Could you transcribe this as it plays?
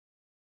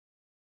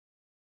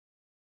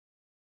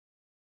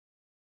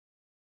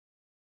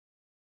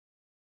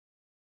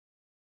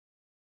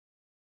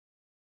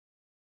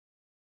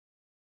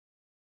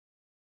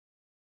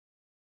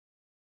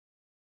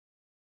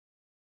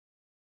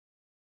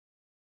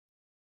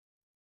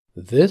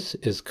This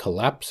is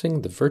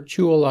collapsing the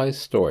virtualized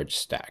storage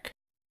stack.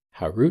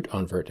 How root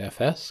on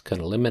VirtFS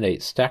can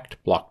eliminate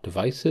stacked block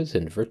devices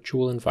in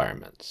virtual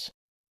environments.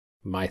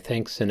 My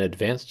thanks in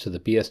advance to the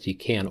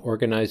BSDCan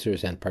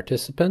organizers and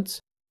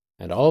participants,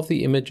 and all of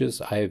the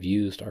images I have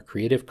used are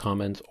Creative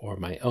Commons or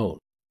my own.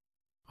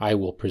 I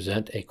will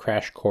present a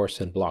crash course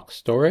in block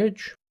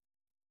storage,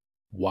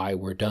 why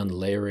we're done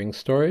layering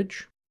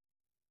storage,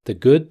 the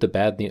good, the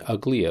bad, and the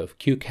ugly of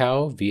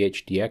QCOW,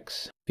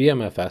 VHDX,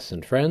 VMFS,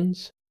 and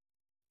friends,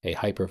 a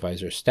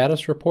hypervisor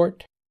status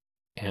report,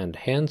 and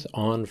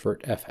hands-on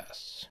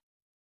VirtFS.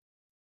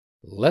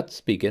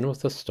 Let's begin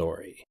with a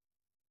story.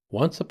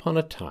 Once upon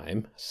a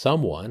time,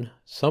 someone,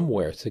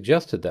 somewhere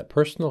suggested that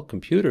personal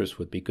computers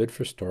would be good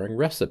for storing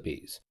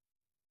recipes.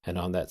 And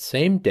on that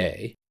same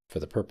day, for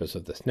the purpose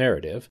of this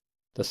narrative,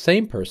 the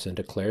same person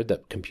declared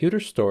that computer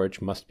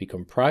storage must be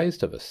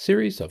comprised of a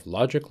series of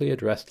logically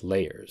addressed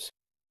layers,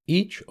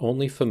 each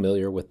only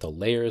familiar with the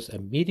layers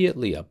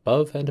immediately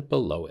above and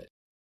below it.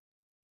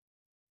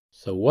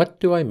 So what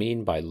do I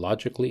mean by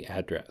logically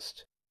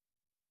addressed?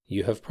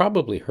 You have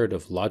probably heard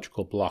of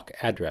logical block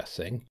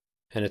addressing,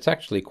 and it's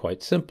actually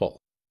quite simple.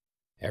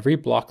 Every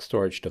block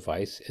storage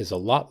device is a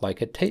lot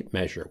like a tape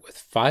measure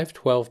with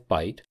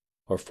 512-byte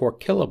or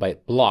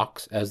 4-kilobyte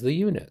blocks as the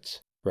units,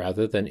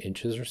 rather than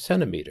inches or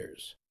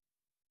centimeters.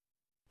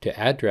 To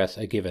address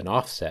a given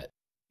offset,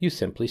 you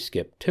simply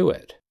skip to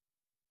it.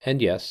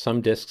 And yes, some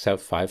disks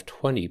have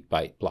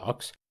 520-byte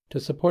blocks to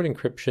support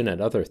encryption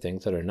and other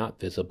things that are not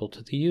visible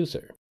to the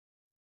user.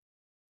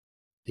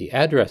 The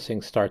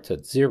addressing starts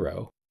at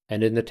 0,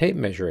 and in the tape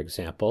measure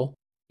example,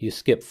 you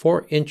skip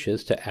 4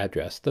 inches to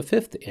address the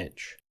 5th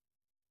inch.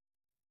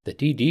 The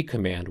dd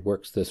command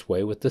works this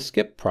way with the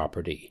skip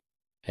property,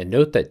 and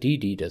note that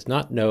dd does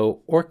not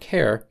know or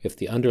care if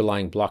the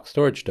underlying block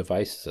storage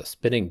device is a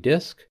spinning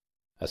disk,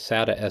 a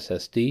SATA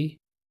SSD,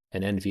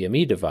 an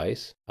NVMe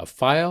device, a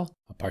file,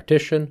 a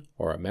partition,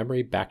 or a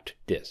memory-backed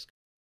disk.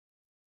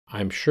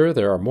 I'm sure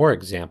there are more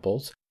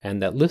examples,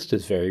 and that list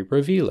is very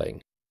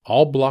revealing.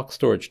 All block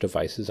storage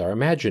devices are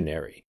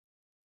imaginary.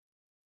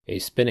 A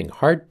spinning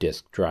hard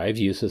disk drive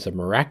uses a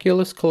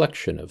miraculous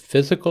collection of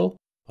physical,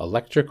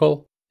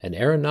 electrical, and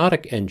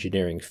aeronautic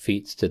engineering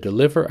feats to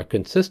deliver a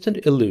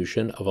consistent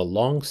illusion of a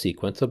long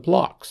sequence of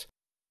blocks,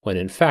 when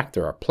in fact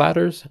there are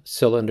platters,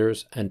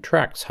 cylinders, and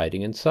tracks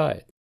hiding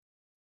inside.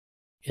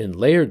 In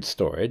layered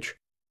storage,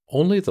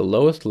 only the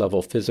lowest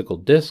level physical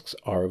disks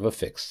are of a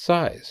fixed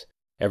size.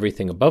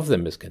 Everything above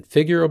them is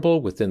configurable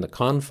within the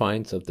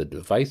confines of the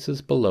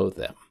devices below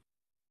them.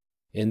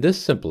 In this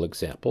simple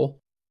example,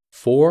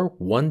 4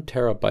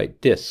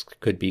 1-terabyte disks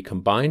could be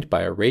combined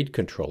by a RAID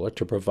controller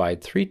to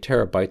provide 3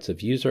 terabytes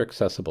of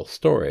user-accessible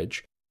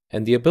storage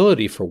and the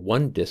ability for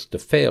one disk to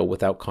fail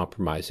without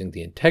compromising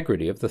the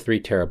integrity of the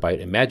 3-terabyte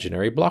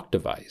imaginary block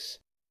device.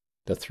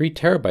 The 3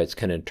 terabytes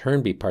can in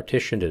turn be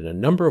partitioned in a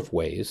number of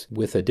ways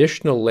with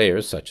additional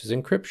layers such as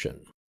encryption.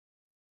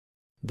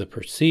 The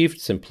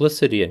perceived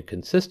simplicity and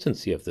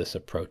consistency of this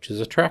approach is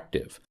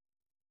attractive.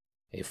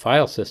 A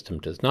file system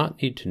does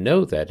not need to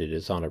know that it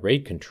is on a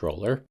RAID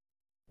controller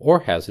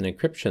or has an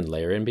encryption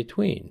layer in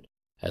between,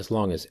 as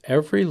long as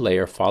every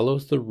layer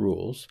follows the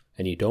rules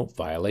and you don't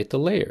violate the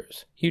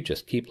layers. You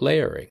just keep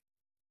layering.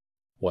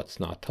 What's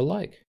not to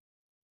like?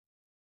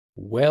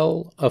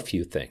 Well, a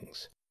few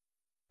things.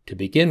 To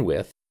begin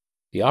with,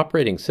 the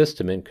operating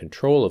system in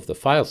control of the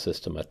file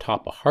system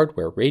atop a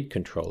hardware RAID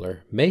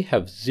controller may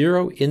have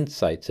zero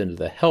insights into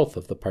the health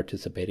of the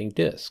participating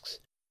disks.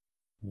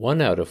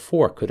 1 out of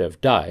 4 could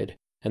have died,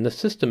 and the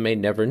system may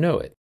never know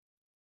it.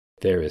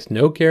 There is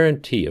no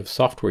guarantee of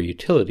software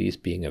utilities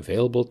being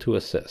available to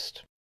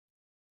assist.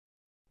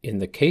 In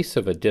the case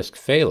of a disk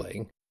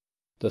failing,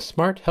 the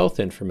smart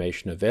health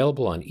information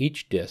available on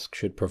each disk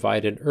should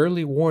provide an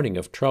early warning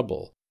of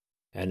trouble.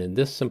 And in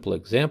this simple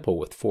example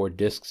with 4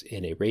 disks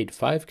in a RAID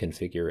 5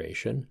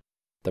 configuration,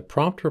 the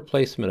prompt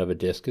replacement of a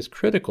disk is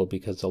critical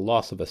because the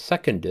loss of a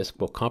second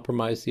disk will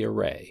compromise the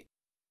array.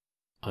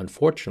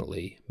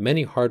 Unfortunately,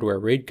 many hardware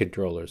RAID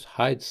controllers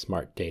hide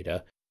smart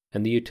data,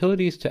 and the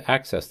utilities to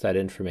access that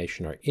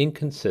information are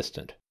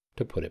inconsistent,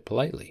 to put it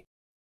politely.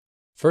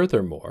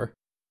 Furthermore,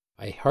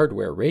 a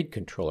hardware RAID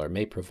controller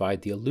may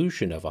provide the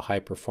illusion of a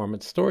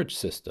high-performance storage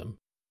system,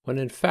 when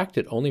in fact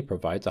it only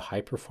provides a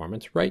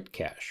high-performance write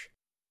cache.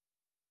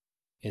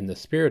 In the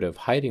spirit of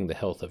hiding the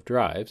health of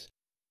drives,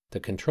 the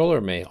controller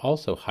may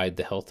also hide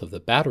the health of the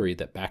battery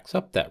that backs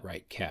up that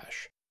write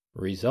cache,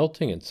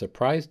 resulting in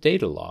surprise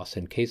data loss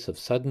in case of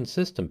sudden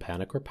system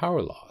panic or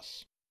power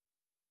loss.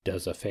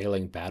 Does a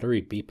failing battery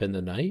beep in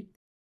the night?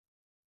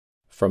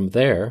 From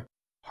there,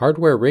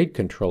 hardware RAID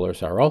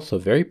controllers are also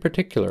very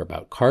particular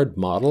about card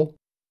model,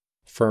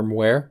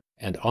 firmware,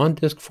 and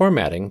on-disk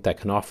formatting that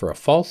can offer a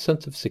false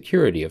sense of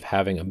security of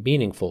having a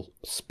meaningful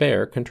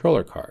spare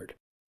controller card.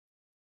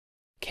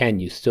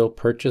 Can you still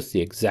purchase the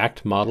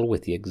exact model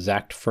with the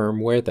exact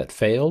firmware that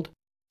failed,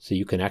 so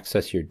you can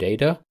access your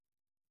data?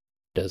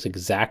 Does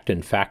exact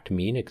in fact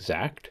mean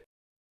exact?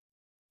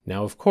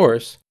 Now, of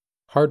course,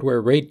 hardware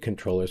RAID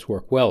controllers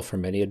work well for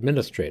many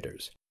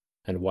administrators,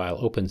 and while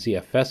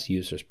OpenZFS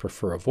users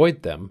prefer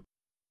avoid them,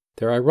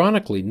 they're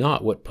ironically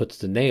not what puts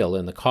the nail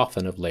in the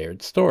coffin of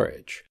layered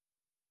storage.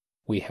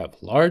 We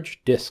have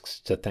large disks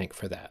to thank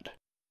for that.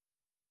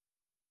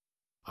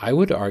 I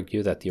would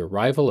argue that the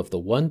arrival of the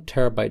 1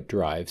 terabyte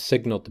drive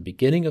signaled the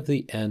beginning of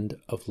the end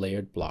of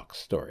layered block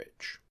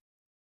storage.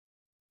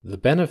 The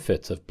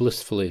benefits of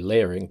blissfully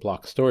layering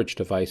block storage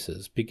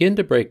devices begin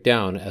to break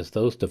down as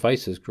those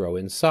devices grow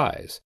in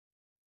size,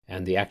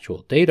 and the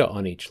actual data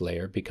on each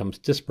layer becomes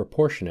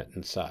disproportionate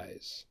in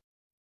size.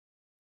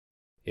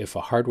 If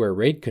a hardware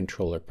RAID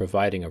controller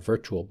providing a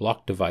virtual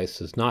block device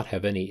does not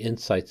have any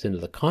insights into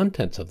the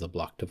contents of the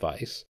block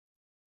device,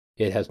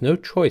 it has no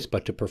choice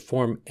but to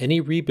perform any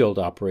rebuild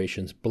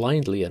operations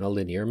blindly in a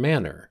linear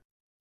manner.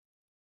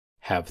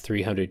 Have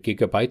 300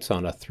 gigabytes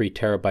on a 3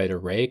 terabyte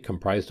array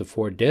comprised of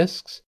 4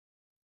 disks?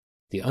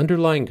 The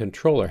underlying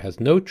controller has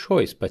no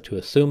choice but to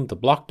assume the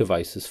block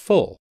device is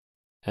full,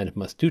 and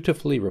must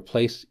dutifully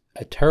replace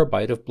a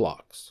terabyte of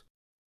blocks.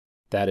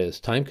 That is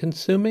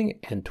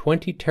time-consuming, and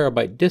 20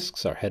 terabyte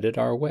disks are headed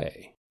our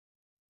way.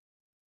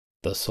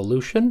 The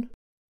solution?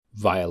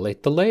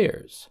 Violate the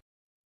layers.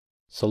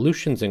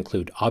 Solutions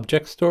include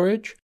object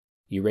storage,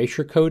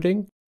 erasure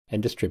coding,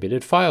 and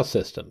distributed file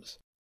systems.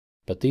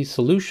 But these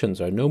solutions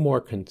are no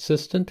more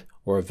consistent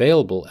or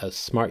available as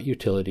smart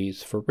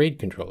utilities for RAID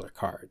controller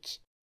cards.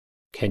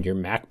 Can your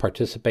Mac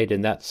participate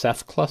in that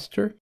Ceph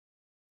cluster?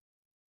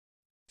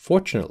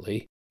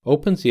 Fortunately,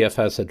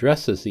 OpenZFS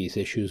addresses these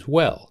issues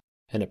well,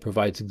 and it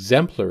provides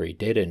exemplary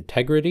data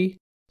integrity,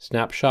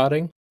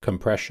 snapshotting,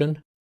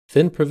 compression,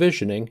 thin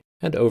provisioning,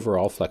 and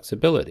overall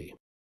flexibility.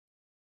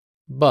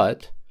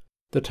 But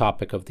the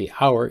topic of the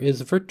hour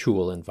is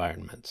virtual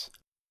environments.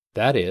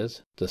 That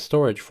is, the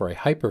storage for a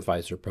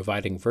hypervisor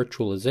providing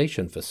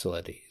virtualization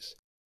facilities.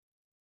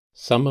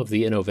 Some of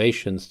the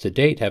innovations to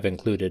date have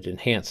included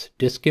enhanced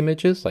disk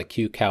images like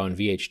QCOW and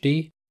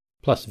VHD,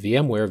 plus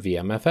VMware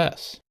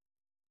VMFS.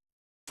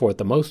 For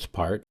the most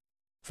part,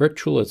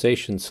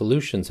 virtualization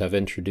solutions have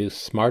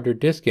introduced smarter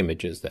disk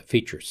images that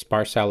feature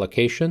sparse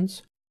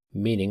allocations,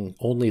 meaning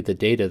only the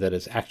data that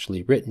is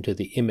actually written to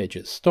the image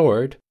is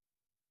stored,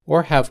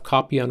 or have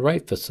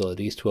copy-on-write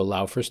facilities to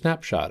allow for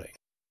snapshotting.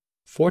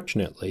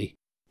 Fortunately,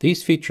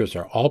 these features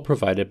are all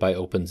provided by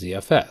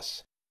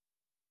OpenZFS,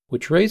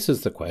 which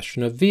raises the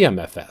question of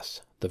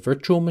VMFS, the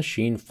Virtual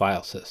Machine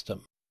File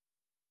System.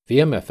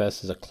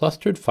 VMFS is a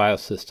clustered file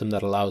system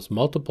that allows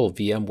multiple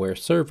VMware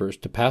servers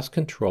to pass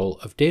control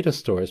of data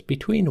stores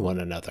between one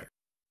another.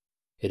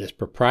 It is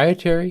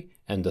proprietary,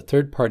 and the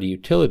third-party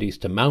utilities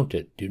to mount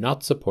it do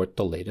not support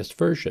the latest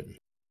version.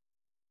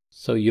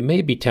 So you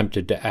may be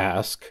tempted to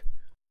ask,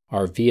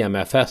 are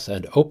VMFS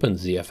and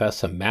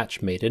OpenZFS a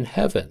match made in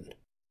heaven?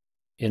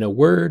 In a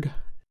word,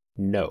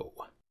 no.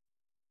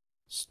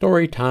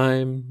 Story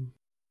time.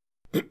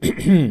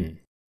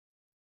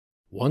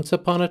 Once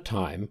upon a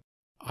time,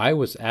 I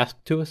was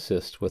asked to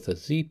assist with a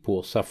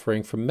Z-pool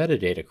suffering from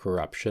metadata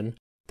corruption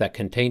that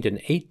contained an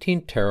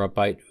 18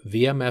 terabyte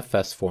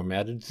VMFS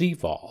formatted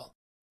ZVOL.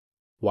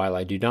 While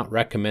I do not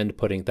recommend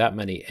putting that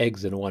many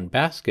eggs in one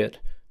basket,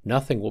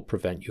 nothing will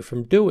prevent you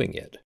from doing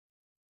it.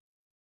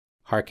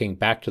 Harking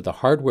back to the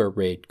hardware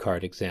RAID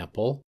card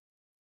example,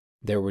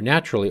 there were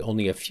naturally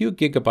only a few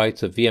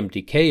gigabytes of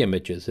VMDK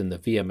images in the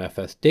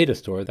VMFS data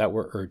store that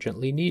were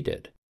urgently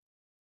needed.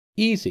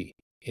 Easy.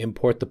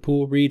 Import the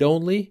pool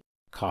read-only,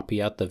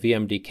 copy out the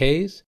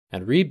VMDKs,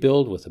 and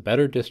rebuild with a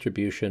better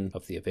distribution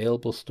of the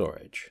available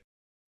storage.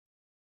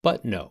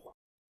 But no.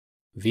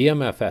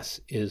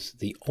 VMFS is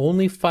the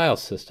only file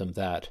system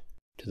that,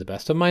 to the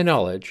best of my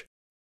knowledge,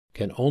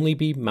 can only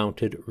be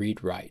mounted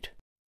read-write.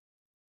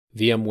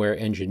 VMware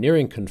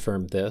Engineering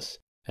confirmed this,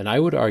 and I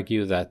would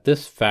argue that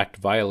this fact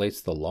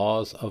violates the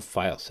laws of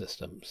file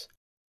systems.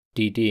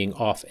 DDing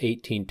off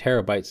 18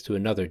 terabytes to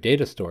another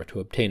data store to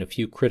obtain a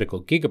few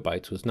critical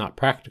gigabytes was not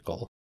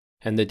practical,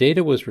 and the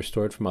data was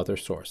restored from other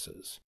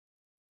sources.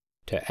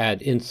 To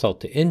add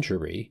insult to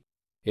injury,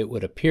 it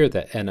would appear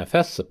that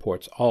NFS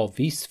supports all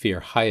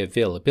vSphere high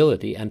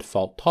availability and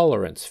fault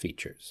tolerance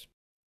features.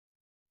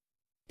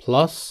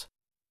 Plus,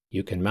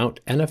 you can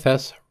mount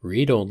NFS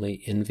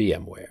read-only in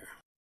VMware.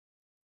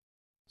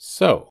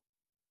 So,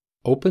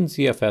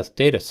 OpenZFS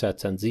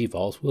datasets and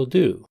ZVOLs will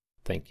do,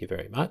 thank you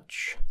very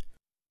much.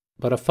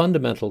 But a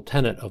fundamental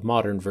tenet of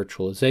modern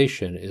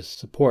virtualization is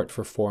support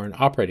for foreign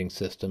operating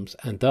systems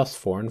and thus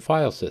foreign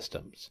file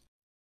systems.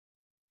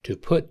 To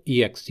put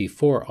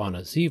ext4 on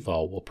a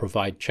ZVOL will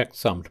provide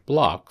checksummed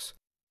blocks,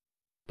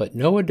 but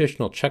no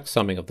additional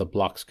checksumming of the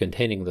blocks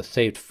containing the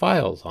saved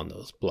files on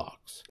those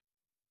blocks.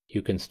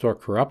 You can store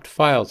corrupt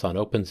files on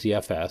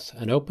OpenZFS,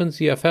 and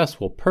OpenZFS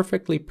will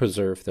perfectly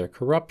preserve their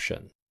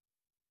corruption.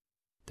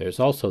 There's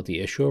also the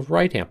issue of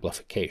write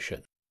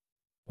amplification.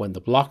 When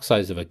the block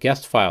size of a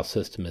guest file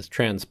system is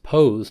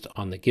transposed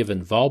on the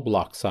given vol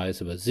block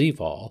size of a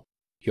ZVOL,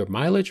 your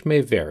mileage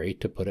may vary,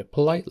 to put it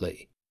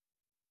politely.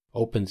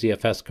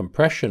 OpenZFS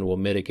compression will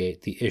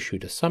mitigate the issue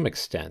to some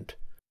extent,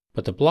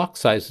 but the block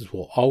sizes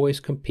will always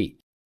compete.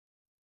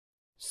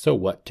 So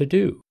what to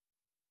do?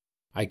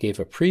 I gave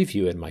a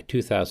preview in my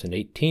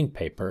 2018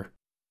 paper,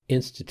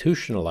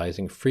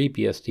 Institutionalizing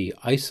FreeBSD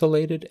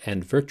Isolated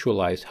and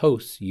Virtualized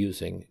Hosts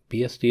Using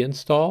BSD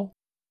Install,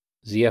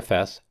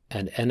 ZFS,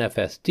 and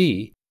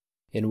NFSD,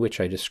 in which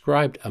I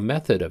described a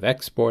method of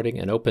exporting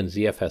an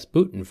OpenZFS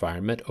boot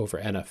environment over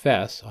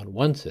NFS on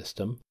one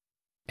system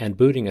and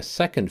booting a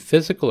second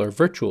physical or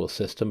virtual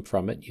system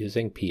from it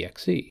using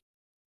PXE.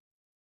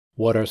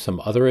 What are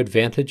some other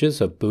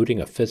advantages of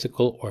booting a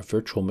physical or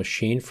virtual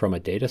machine from a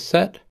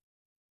dataset?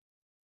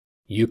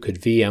 You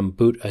could VM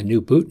boot a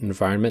new boot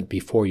environment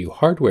before you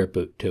hardware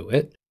boot to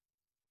it.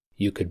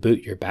 You could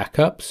boot your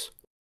backups.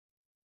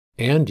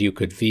 And you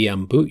could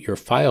VM boot your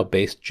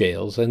file-based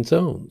jails and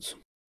zones.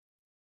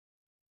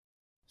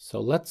 So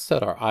let's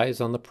set our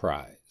eyes on the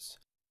prize.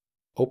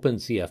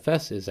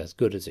 OpenZFS is as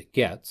good as it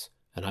gets,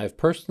 and I've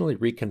personally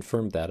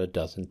reconfirmed that a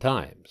dozen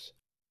times.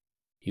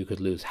 You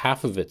could lose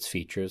half of its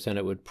features and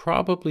it would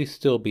probably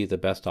still be the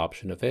best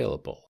option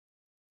available.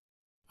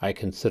 I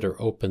consider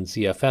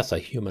OpenZFS a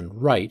human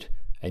right,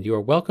 and you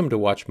are welcome to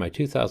watch my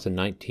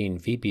 2019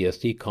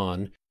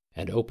 VBSDCan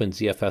and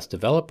OpenZFS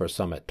Developer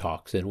Summit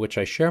talks in which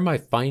I share my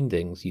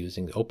findings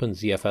using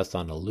OpenZFS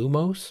on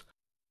Illumos,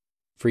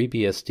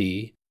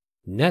 FreeBSD,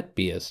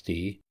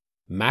 NetBSD,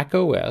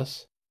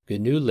 macOS,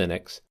 GNU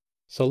Linux,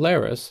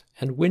 Solaris,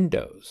 and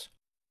Windows.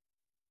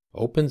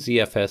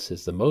 OpenZFS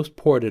is the most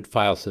ported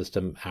file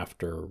system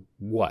after,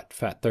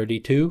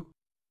 FAT32?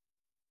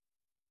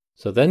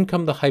 So then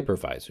come the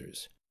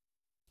hypervisors.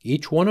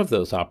 Each one of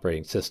those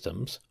operating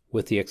systems,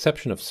 with the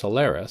exception of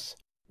Solaris,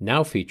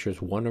 now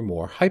features one or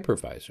more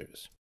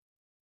hypervisors.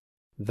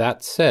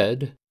 That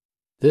said,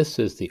 this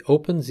is the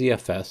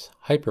OpenZFS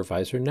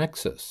hypervisor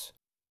nexus.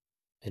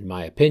 In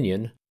my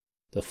opinion,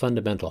 the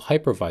fundamental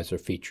hypervisor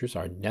features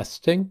are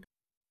nesting,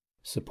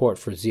 support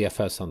for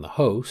ZFS on the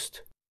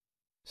host,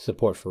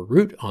 support for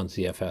root on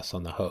ZFS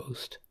on the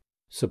host,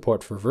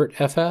 support for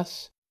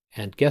VirtFS,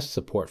 and guest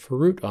support for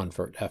root on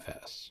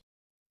VirtFS.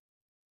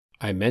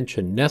 I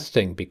mention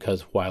nesting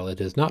because while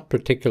it is not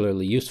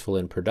particularly useful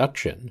in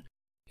production,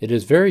 it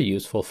is very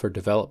useful for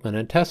development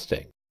and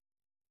testing.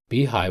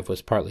 bhyve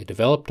was partly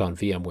developed on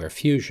VMware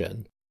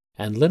Fusion,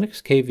 and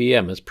Linux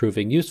KVM is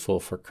proving useful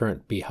for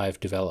current bhyve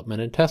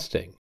development and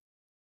testing.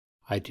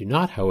 I do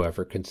not,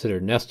 however,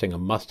 consider nesting a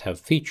must-have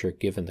feature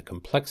given the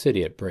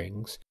complexity it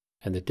brings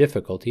and the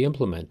difficulty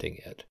implementing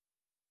it.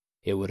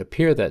 It would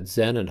appear that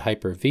Xen and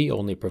Hyper-V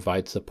only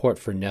provide support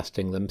for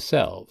nesting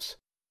themselves,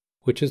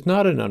 which is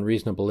not an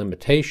unreasonable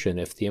limitation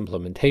if the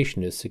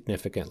implementation is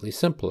significantly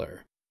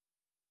simpler.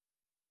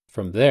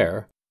 From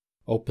there,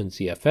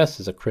 OpenZFS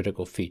is a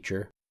critical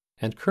feature,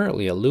 and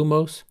currently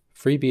Illumos,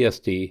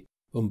 FreeBSD,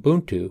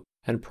 Ubuntu,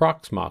 and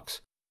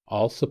Proxmox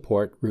all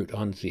support root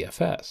on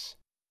ZFS.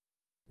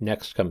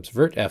 Next comes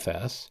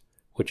VirtFS,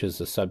 which is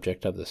the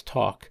subject of this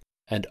talk,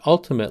 and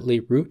ultimately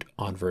root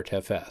on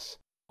VirtFS,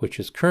 which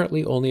is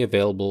currently only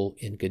available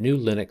in GNU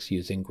Linux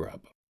using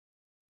Grub.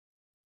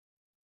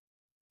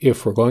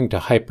 If we're going to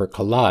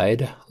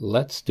hyper-collide,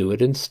 let's do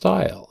it in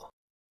style.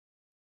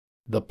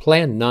 The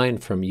Plan 9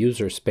 from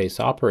User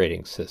Space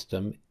Operating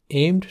System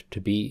aimed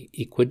to be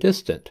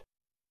equidistant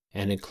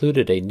and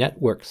included a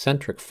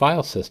network-centric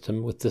file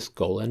system with this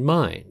goal in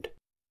mind.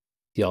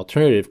 The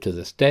alternative to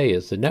this day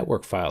is the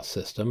Network File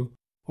System,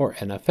 or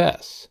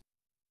NFS,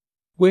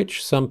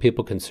 which some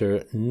people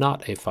consider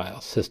not a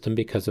file system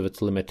because of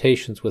its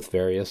limitations with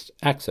various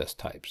access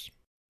types.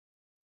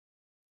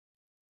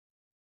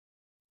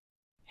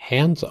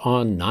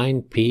 Hands-on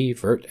 9p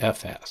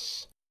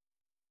VirtFS.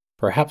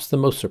 Perhaps the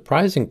most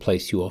surprising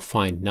place you will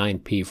find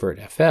 9p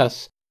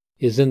VirtFS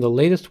is in the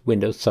latest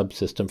Windows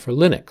subsystem for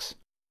Linux,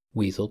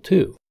 Weasel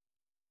 2.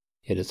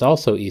 It is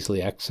also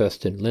easily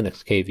accessed in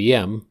Linux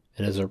KVM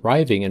and is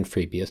arriving in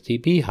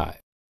FreeBSD bhyve.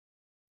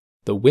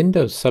 The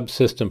Windows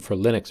subsystem for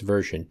Linux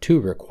version 2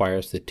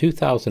 requires the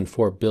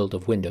 2004 build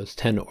of Windows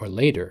 10 or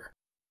later,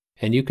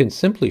 and you can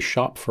simply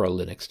shop for a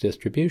Linux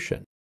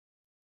distribution.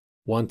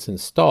 Once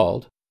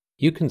installed,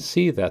 you can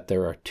see that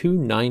there are two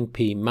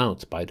 9p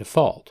mounts by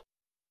default,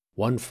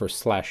 one for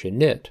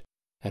 /init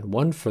and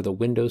one for the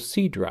Windows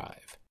C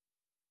drive.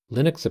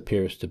 Linux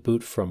appears to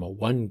boot from a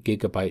 1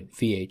 GB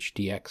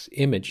VHDX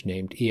image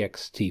named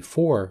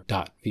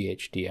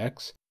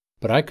ext4.vhdx,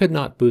 but I could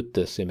not boot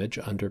this image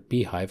under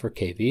bhyve or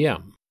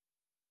KVM.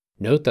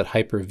 Note that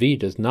Hyper-V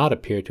does not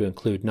appear to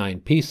include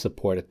 9p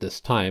support at this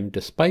time,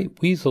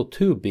 despite Weasel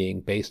 2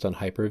 being based on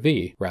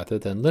Hyper-V rather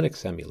than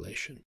Linux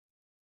emulation.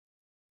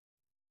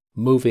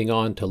 Moving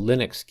on to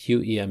Linux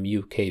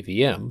QEMU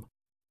KVM,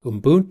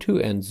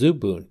 Ubuntu and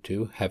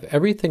Xubuntu have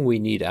everything we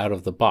need out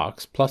of the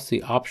box plus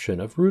the option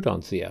of root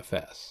on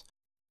ZFS.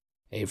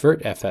 A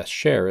VirtFS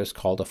share is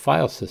called a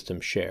file system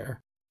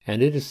share,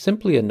 and it is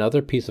simply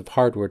another piece of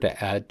hardware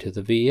to add to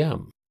the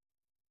VM.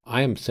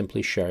 I am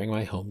simply sharing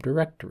my home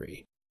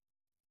directory.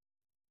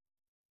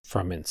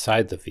 From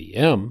inside the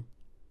VM,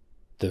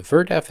 the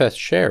VirtFS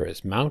share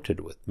is mounted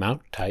with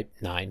mount type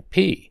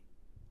 9p,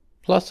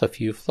 plus a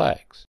few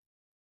flags.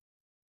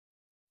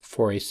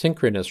 For a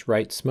synchronous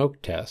write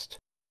smoke test,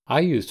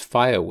 I used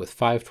FIO with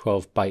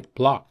 512-byte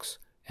blocks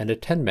and a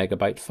 10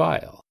 megabyte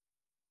file.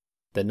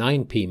 The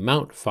 9p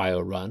mount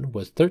file run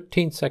was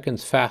 13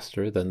 seconds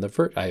faster than the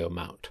VirtIO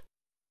mount.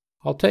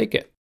 I'll take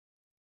it.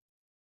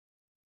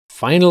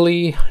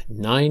 Finally,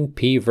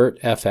 9p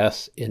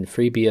VirtFS in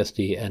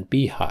FreeBSD and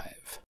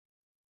bhyve.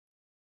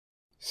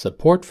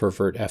 Support for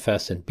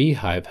VirtFS and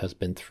bhyve has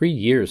been 3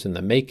 years in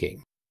the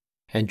making,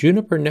 and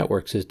Juniper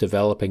Networks is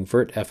developing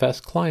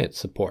VirtFS client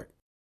support.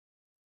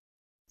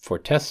 For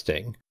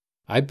testing,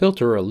 I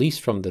built a release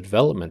from the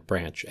development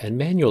branch and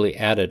manually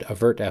added a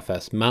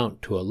VirtFS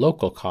mount to a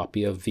local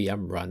copy of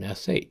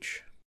VM-run-sh.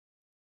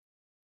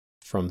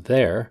 From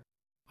there,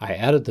 I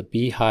added the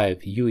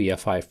bhyve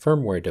UEFI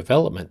firmware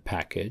development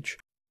package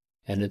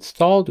and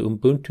installed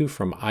Ubuntu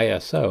from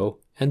ISO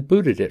and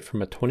booted it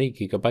from a 20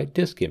 GB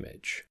disk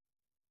image.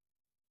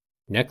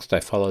 Next, I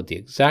followed the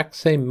exact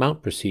same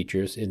mount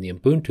procedures in the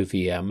Ubuntu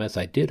VM as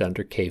I did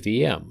under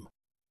KVM,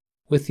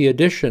 with the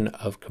addition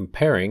of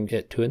comparing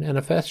it to an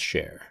NFS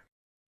share.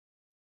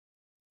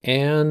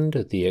 And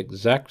the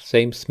exact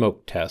same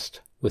smoke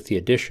test with the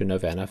addition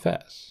of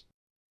NFS.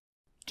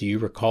 Do you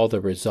recall the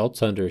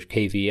results under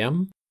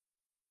KVM?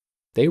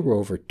 They were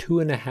over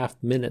 2.5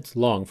 minutes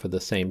long for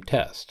the same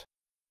test.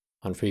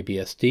 On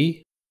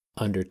FreeBSD,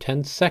 under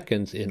 10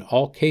 seconds in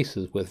all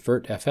cases with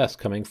VirtFS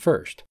coming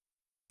first,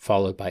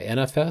 followed by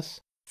NFS,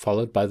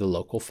 followed by the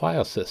local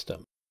file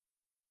system.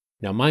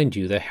 Now mind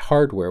you, the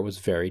hardware was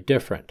very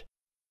different.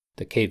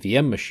 The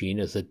KVM machine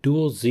is a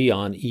dual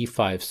Xeon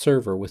E5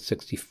 server with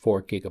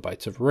 64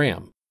 GB of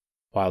RAM,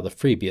 while the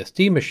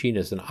FreeBSD machine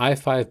is an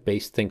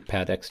i5-based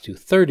ThinkPad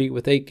X230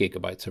 with 8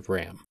 GB of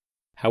RAM.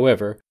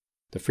 However,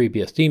 the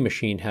FreeBSD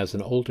machine has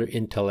an older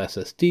Intel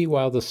SSD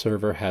while the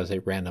server has a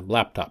random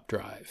laptop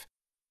drive.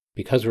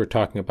 Because we're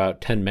talking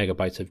about 10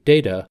 megabytes of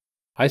data,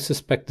 I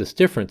suspect this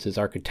difference is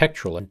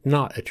architectural and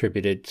not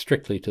attributed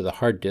strictly to the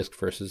hard disk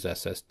versus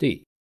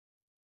SSD.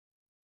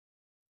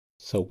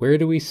 So where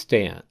do we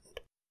stand?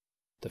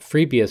 The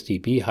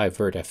FreeBSD bhyve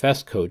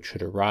VirtFS code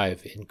should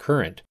arrive in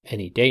current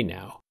any day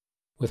now,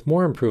 with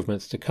more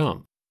improvements to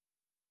come.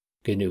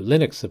 GNU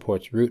Linux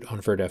supports root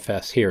on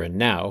VirtFS here and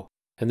now,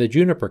 and the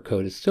Juniper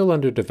code is still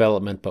under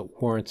development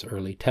but warrants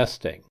early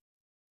testing.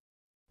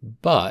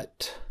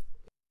 But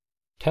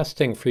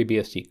testing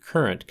FreeBSD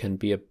current can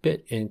be a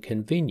bit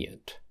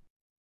inconvenient.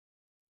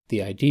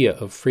 The idea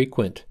of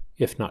frequent,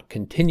 if not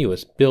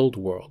continuous, build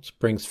worlds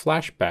brings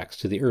flashbacks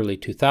to the early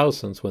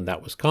 2000s when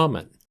that was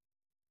common.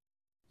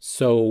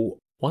 So,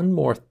 one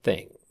more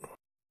thing.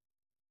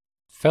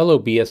 Fellow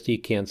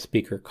BSDCan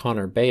speaker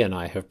Connor Bay and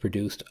I have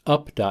produced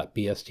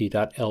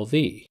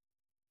up.bsd.lv,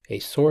 a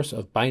source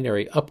of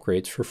binary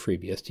upgrades for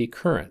FreeBSD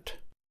current.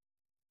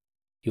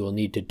 You will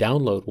need to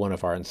download one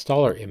of our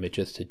installer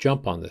images to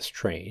jump on this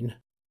train,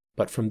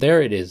 but from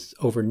there it is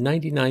over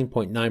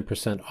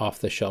 99.9%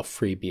 off-the-shelf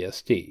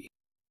FreeBSD.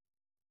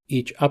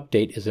 Each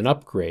update is an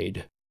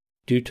upgrade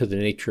due to the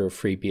nature of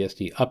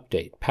FreeBSD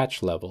update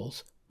patch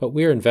levels, but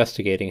we are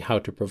investigating how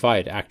to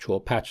provide actual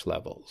patch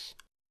levels.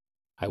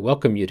 I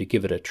welcome you to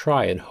give it a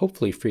try, and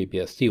hopefully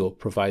FreeBSD will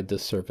provide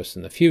this service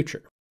in the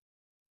future.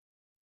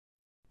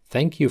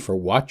 Thank you for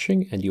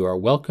watching, and you are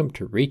welcome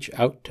to reach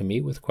out to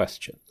me with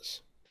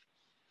questions.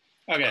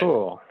 Okay,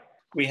 cool.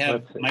 We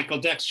have Michael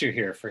Dexter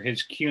here for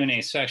his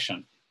Q&A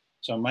session.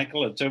 So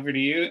Michael, it's over to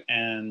you,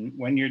 and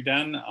when you're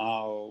done,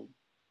 I'll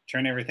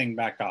turn everything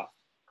back off.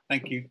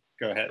 Thank you.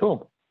 Go ahead.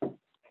 Cool.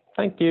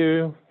 Thank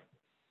you.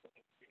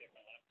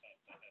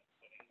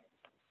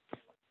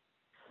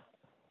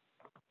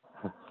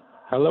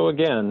 Hello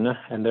again,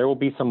 and there will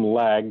be some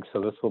lag,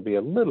 so this will be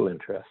a little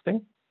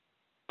interesting.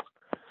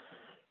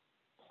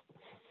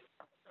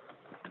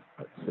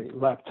 Let's see,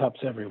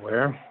 laptops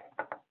everywhere.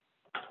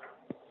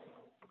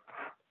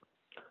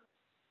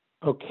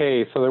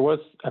 Okay, so there was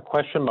a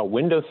question about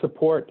Windows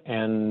support,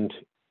 and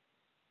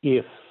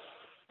if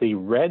the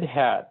Red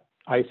Hat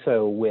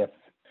ISO with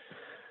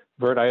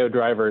VirtIO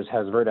drivers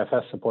has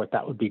VirtFS support,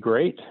 that would be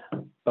great,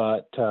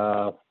 but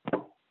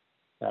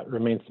that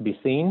remains to be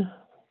seen.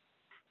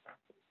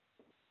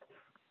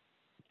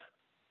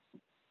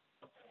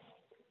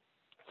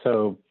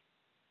 So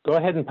go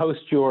ahead and post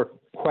your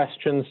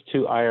questions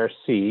to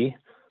IRC.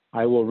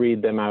 I will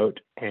read them out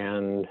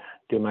and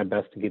do my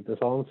best to keep this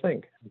all in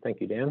sync.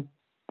 Thank you, Dan.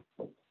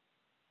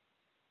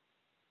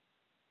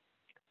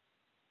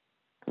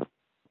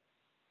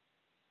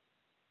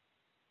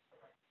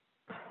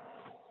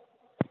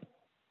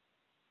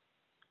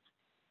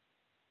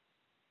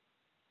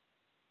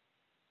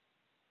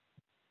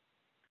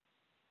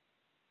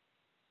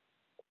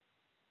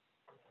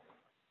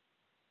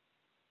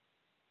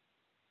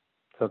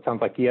 So it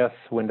sounds like, yes,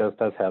 Windows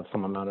does have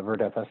some amount of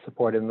VirtFS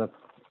support in the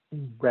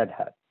Red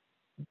Hat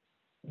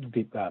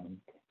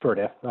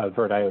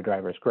VirtIO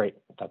drivers. Great,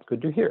 that's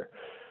good to hear.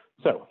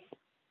 So,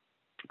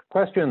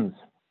 questions,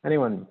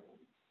 anyone?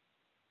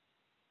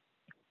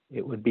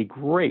 It would be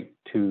great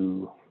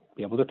to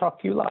be able to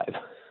talk to you live.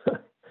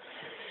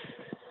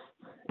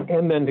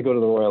 And then to go to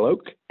the Royal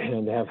Oak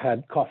and have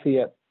had coffee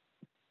at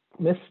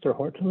Mr.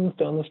 Horton's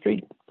down the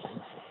street.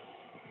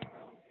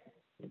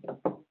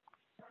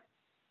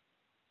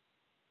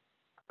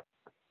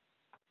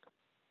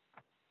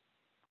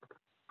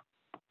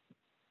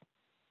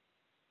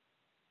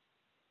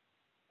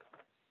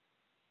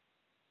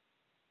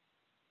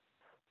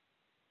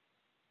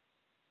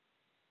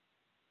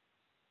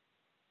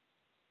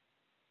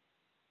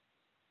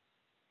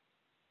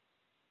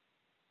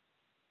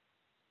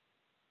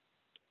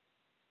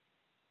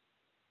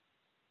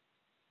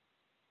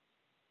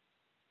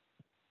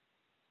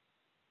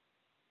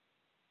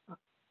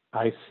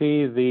 I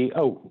see the,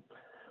 oh,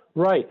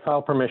 right,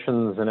 file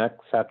permissions and X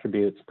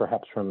attributes,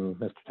 perhaps from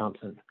Mr.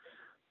 Thompson.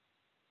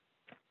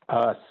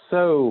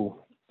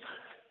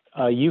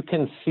 You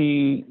can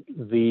see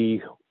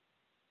the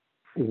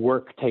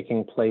work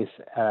taking place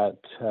at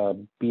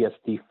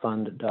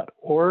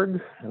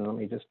bsdfund.org. And let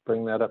me just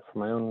bring that up for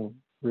my own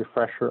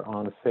refresher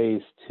on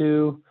phase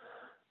 2.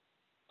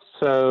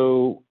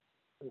 So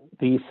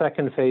the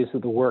second phase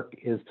of the work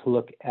is to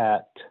look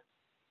at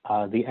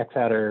the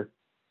XAdder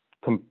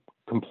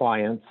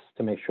compliance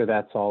to make sure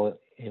that's all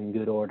in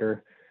good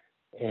order.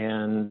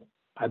 And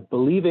I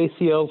believe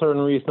ACLs are in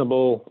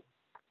reasonable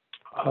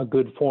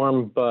good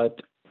form,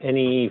 but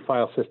any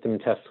file system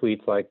test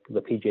suites like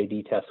the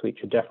PJD test suite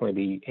should definitely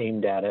be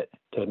aimed at it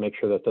to make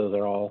sure that those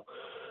are all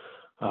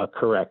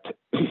correct.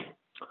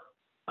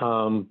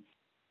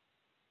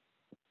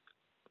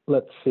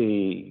 Let's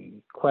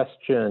see,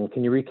 question,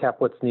 can you recap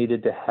what's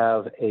needed to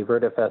have a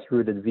VirtFS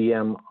rooted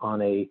VM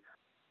on a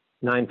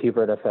 9P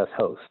VirtFS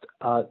host?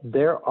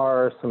 There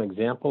are some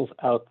examples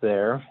out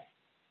there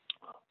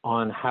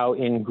on how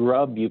in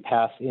Grub you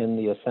pass in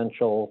the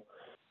essential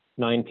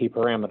 9P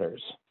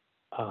parameters.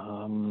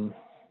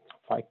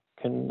 If I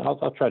can,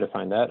 I'll try to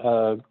find that.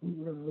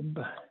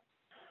 Grub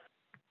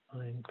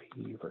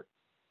 9P Virt.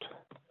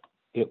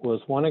 It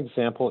was one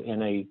example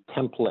in a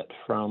template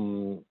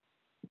from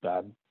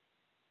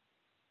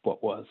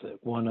what was it?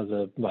 One of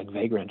the, like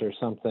Vagrant or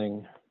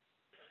something.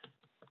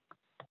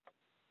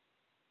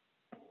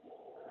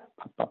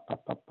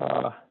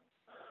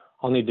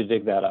 I'll need to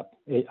dig that up.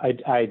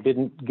 I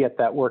didn't get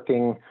that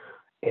working,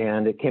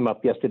 and it came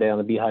up yesterday on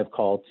the bhyve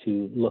call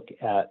to look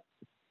at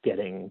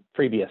getting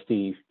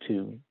FreeBSD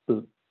to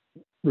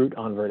root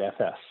on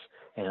VirtFS.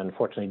 And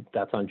fortunately,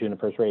 that's on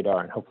Juniper's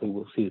radar, and hopefully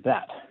we'll see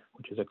that,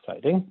 which is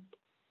exciting.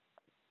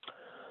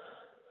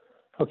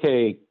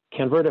 Okay,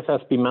 can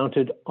VirtFS be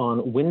mounted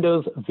on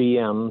Windows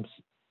VMs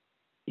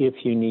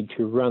if you need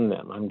to run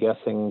them? I'm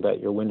guessing that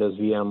your Windows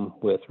VM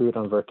with root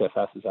on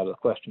VirtFS is out of the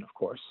question, of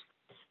course.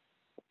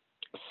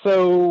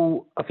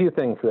 So a few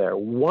things there.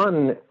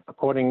 One,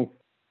 according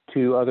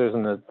to others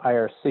in the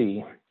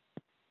IRC,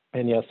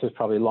 and yes, there's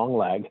probably long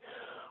lag,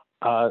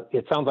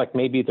 it sounds like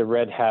maybe the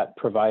Red Hat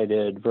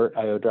provided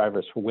VirtIO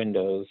drivers for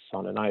Windows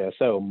on an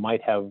ISO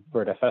might have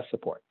VirtFS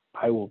support.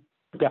 I will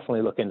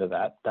definitely look into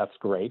that. That's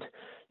great.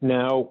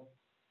 Now,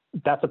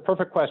 that's a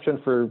perfect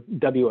question for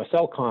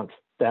WSLConf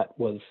that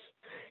was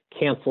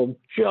canceled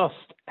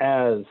just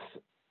as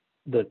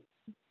the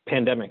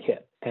pandemic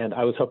hit. And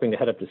I was hoping to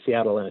head up to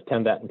Seattle and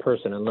attend that in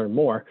person and learn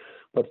more.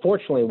 But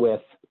fortunately,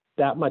 with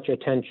that much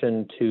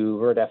attention to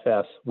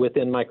VirtFS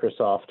within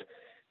Microsoft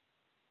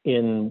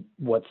in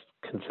what's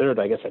considered,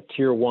 I guess, a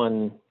tier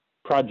 1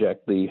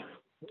 project, the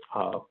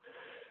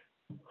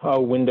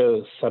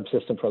Windows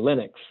subsystem for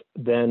Linux,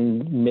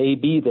 then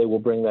maybe they will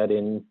bring that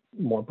in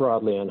more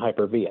broadly on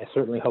Hyper-V. I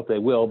certainly hope they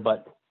will,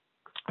 but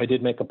I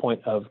did make a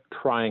point of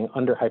trying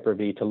under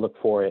Hyper-V to look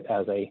for it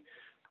as a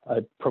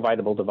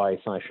providable device,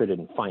 and I sure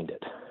didn't find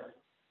it.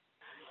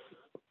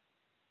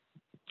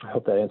 I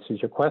hope that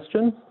answers your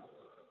question.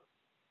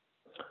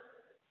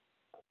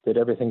 Did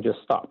everything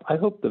just stop? I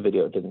hope the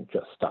video didn't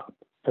just stop.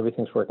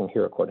 Everything's working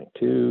here according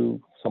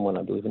to someone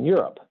I believe in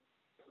Europe.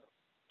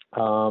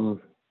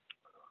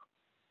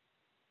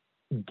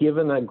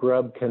 Given that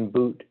Grub can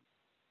boot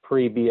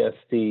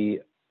FreeBSD,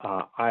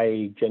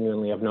 I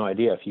genuinely have no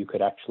idea if you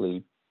could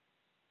actually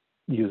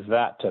use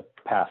that to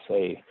pass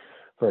a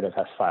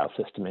VirtFS file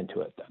system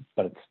into it,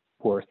 but it's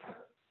worth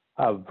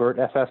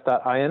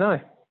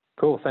virtfs.ini.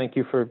 Cool, thank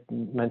you for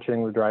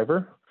mentioning the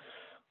driver.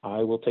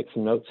 I will take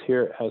some notes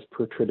here as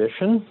per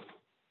tradition.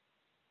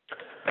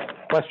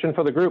 Question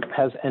for the group,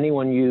 has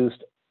anyone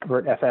used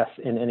VirtFS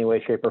in any way,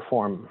 shape, or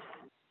form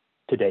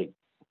to date?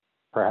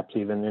 Perhaps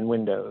even in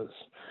Windows?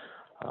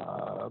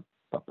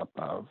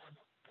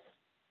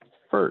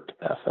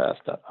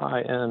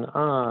 virtfs.ini,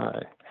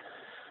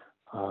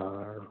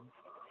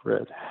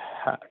 Red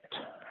Hat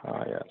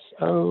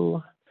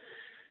ISO,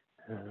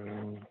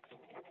 and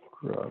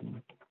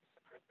Grub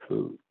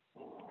boot.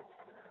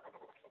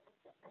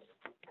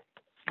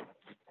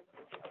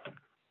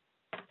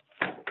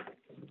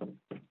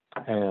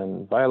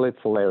 And violates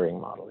the layering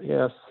model.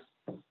 Yes,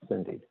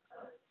 indeed.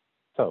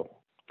 So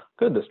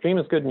good, the stream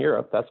is good in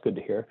Europe. That's good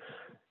to hear.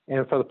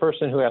 And for the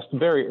person who asked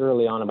very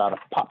early on about a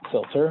pop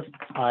filter,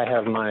 I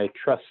have my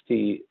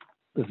trusty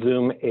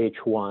Zoom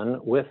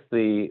H1 with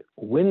the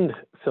wind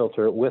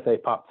filter with a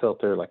pop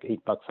filter, like $8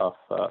 off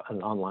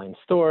an online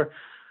store,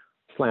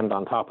 slammed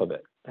on top of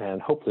it.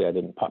 And hopefully I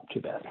didn't pop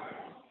too bad.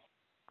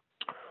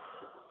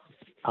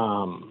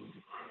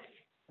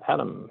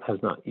 Adam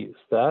has not used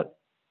that.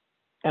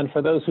 And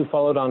for those who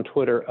followed on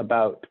Twitter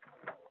about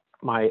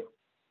my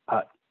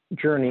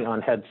journey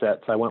on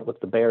headsets, I went with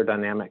the Bear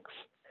Dynamics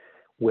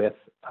with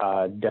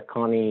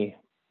Deconi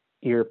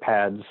ear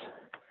pads,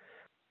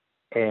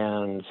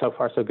 and so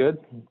far so good.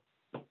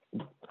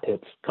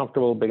 It's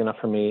comfortable, big enough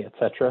for me,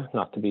 etc.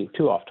 Not to be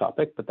too off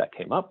topic, but that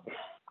came up.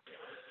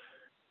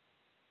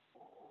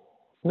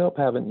 Nope,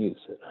 haven't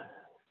used it.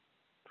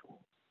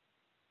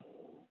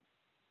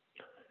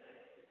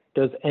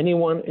 Does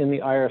anyone in the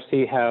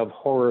IRC have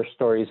horror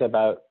stories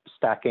about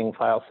stacking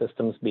file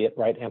systems, be it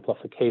write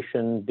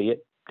amplification, be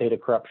it data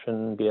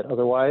corruption, be it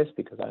otherwise?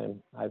 Because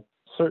I've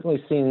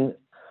certainly seen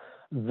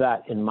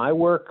that in my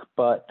work,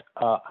 but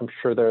I'm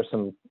sure there are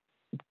some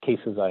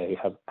cases I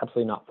have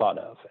absolutely not thought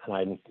of,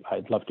 and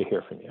I'd love to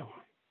hear from you.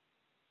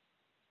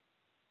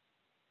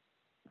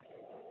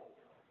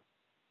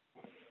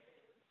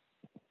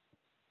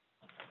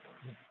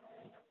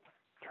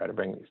 Try to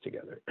bring these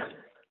together.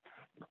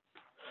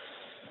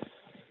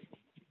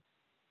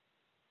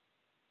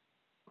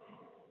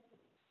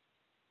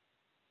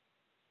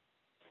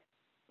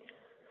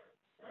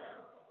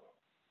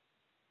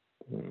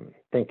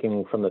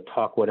 Thinking from the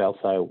talk what else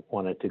I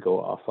wanted to go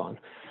off on.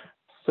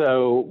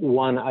 So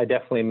one, I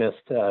definitely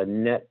missed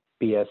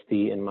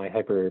NetBSD in my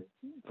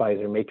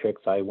hypervisor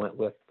matrix. I went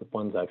with the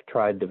ones I've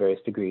tried to various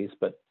degrees,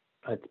 but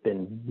it's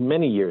been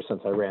many years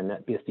since I ran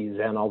NetBSD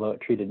Zen, although it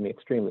treated me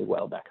extremely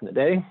well back in the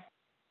day.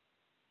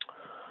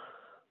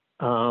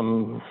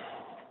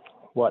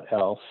 What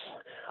else?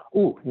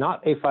 Ooh,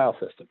 not a file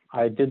system.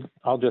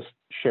 I'll just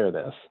share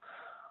this.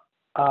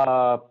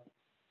 I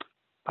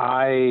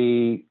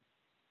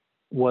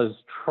was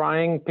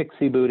trying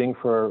Pixie booting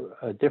for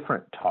a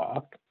different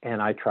talk,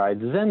 and I tried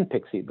Zen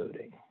Pixie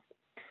booting.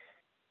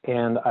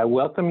 And I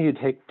welcome you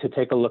to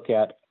take a look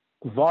at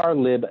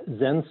varlib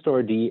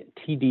zenstored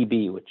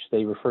TDB, which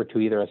they refer to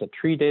either as a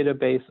tree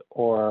database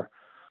or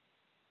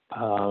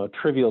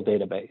trivial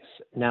database.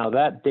 Now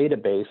that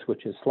database,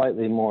 which is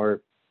slightly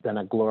more than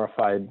a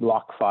glorified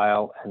lock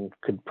file and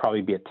could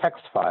probably be a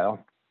text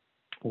file,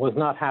 was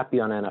not happy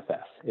on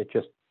NFS. It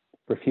just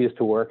refused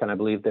to work, and I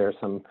believe there are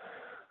some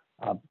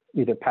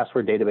either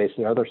password databases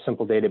or other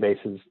simple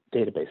databases,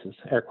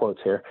 air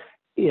quotes here,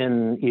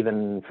 in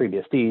even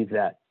FreeBSD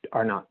that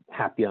are not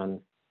happy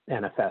on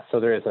NFS. So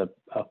there is a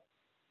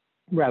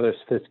rather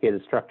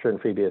sophisticated structure in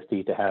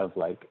FreeBSD to have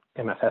like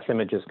MFS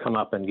images come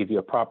up and give you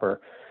a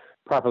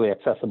properly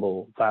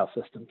accessible file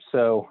system.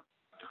 So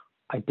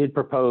I did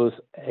propose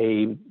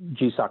a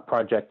GSOC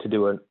project to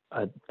do a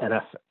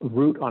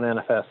root on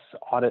NFS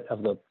audit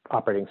of the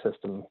operating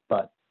system,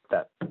 but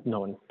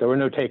there were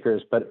no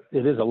takers, but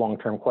it is a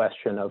long-term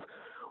question of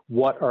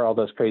what are all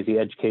those crazy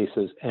edge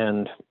cases.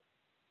 And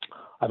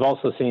I've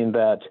also seen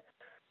that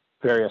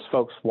various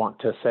folks want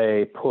to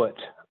say put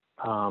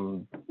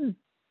QuickBooks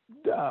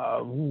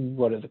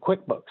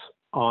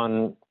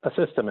on a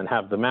system and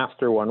have the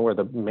master one where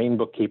the main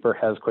bookkeeper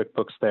has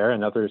QuickBooks there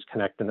and others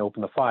connect and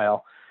open the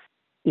file.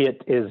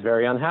 It is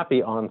very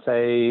unhappy on,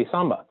 say,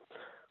 Samba.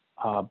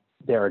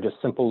 There are just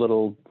simple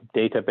little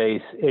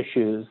database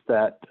issues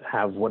that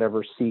have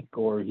whatever seek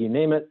or you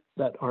name it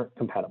that aren't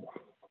compatible.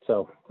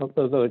 So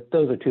those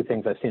are two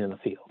things I've seen in the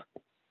field.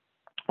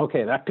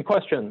 Okay, back to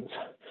questions.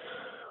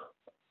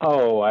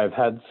 Oh, I've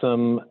had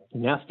some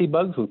nasty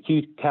bugs with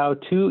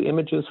QCOW2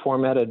 images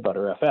formatted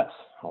ButterFS.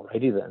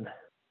 Alrighty then.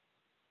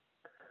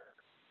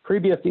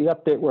 FreeBSD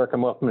update work,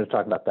 I'm welcome to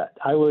talk about that.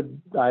 I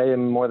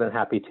am more than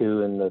happy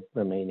to in the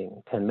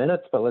remaining 10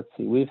 minutes, but let's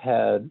see. We've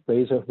had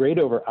raid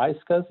over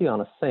iSCSI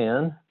on a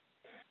SAN,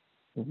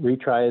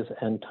 retries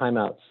and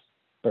timeouts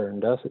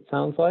burned us, it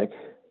sounds like.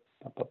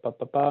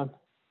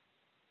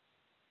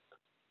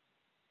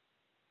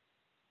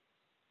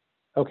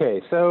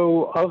 Okay,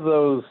 so of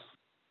those,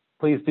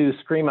 please do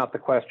scream out the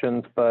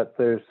questions, but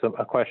there's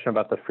a question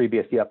about the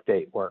FreeBSD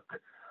update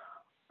work.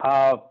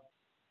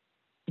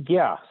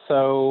 Yeah,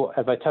 so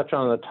as I touch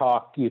on in the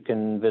talk, you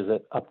can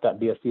visit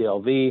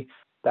up.bsdlv.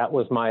 That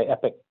was my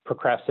epic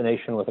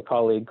procrastination with a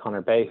colleague,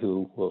 Connor Bay,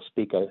 who will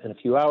speak in a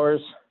few hours.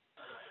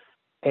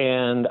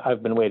 And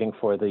I've been waiting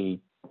for the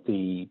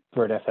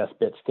VirtFS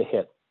bits to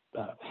hit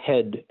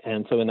head.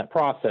 And so in that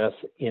process,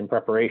 in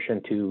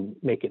preparation to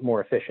make it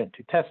more efficient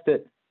to test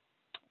it,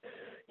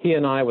 he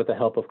and I, with the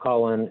help of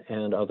Colin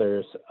and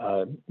others,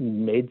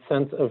 made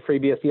sense of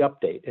FreeBSD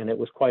update, and it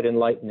was quite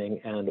enlightening.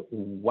 And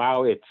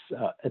wow, it's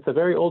a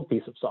very old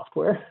piece of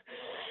software.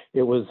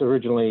 It was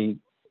originally,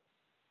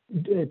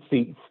 it's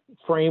the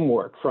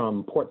framework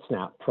from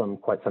PortSnap from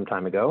quite some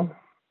time ago.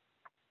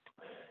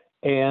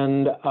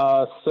 And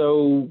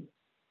so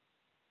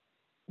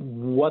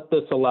what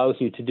this allows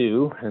you to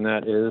do, and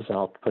that is,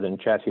 I'll put in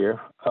chat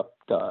here,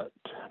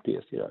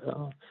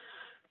 up.bsd.l.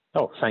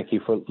 Oh, thank you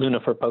for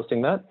Luna for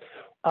posting that.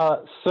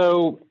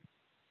 So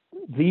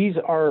these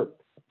are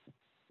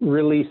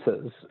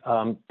releases.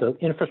 The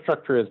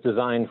infrastructure is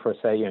designed for,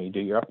 say, you do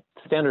your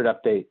standard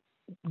update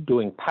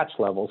doing patch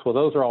levels. Well,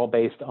 those are all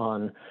based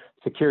on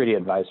security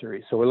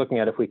advisories. So we're looking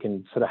at if we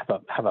can sort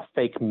of have a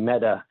fake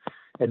meta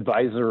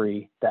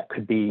advisory that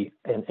could be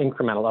an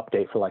incremental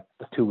update for like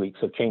the 2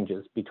 weeks of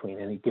changes between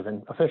any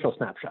given official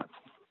snapshots.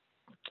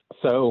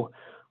 So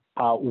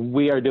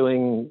we are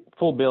doing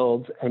full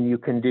builds, and you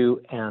can do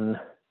an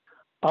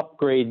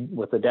upgrade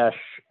with a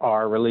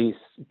 -R release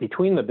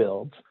between the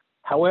builds.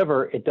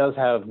 However, it does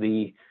have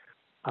the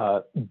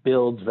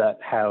builds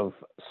that have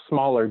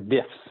smaller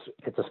diffs.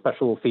 It's a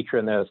special feature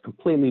in there that's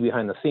completely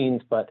behind the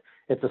scenes, but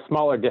it's a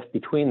smaller diff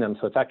between them,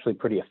 so it's actually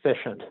pretty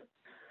efficient.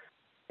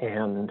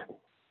 And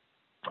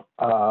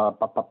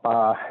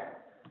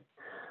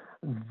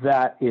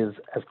that is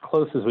as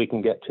close as we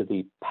can get to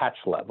the patch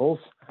levels.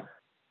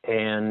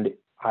 And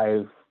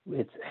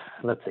it's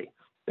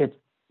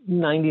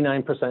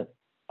 99%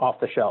 off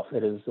the shelf.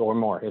 It is, or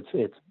more.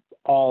 It's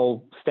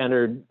all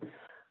standard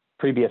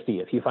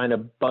FreeBSD. If you find a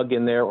bug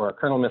in there or a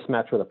kernel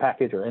mismatch with a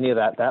package or any of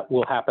that, that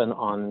will happen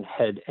on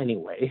head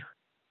anyway.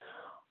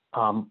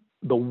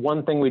 The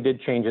one thing we did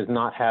change is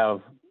not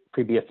have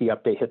FreeBSD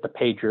update hit the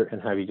pager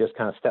and have you just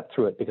kind of step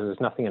through it, because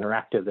there's nothing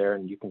interactive there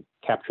and you can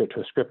capture it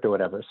to a script or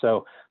whatever.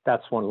 So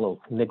that's one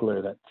little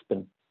niggler that's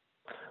been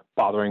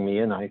bothering me,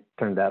 and I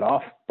turned that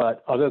off.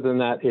 But other than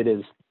that, it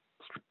is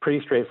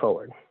pretty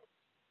straightforward.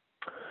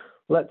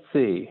 Let's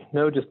see.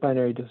 No, just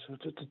binary.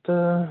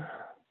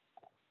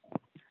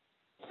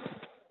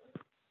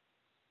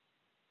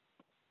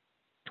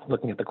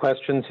 Looking at the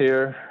questions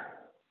here.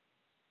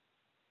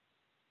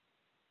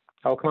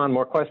 Oh, come on,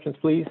 more questions,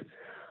 please.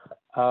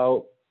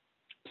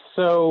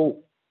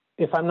 So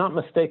if I'm not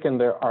mistaken,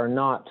 there are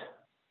not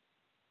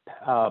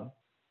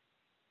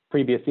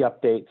FreeBSD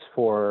updates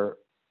for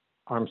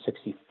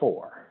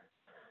ARM64.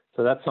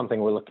 So that's something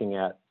we're looking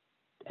at.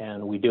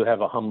 And we do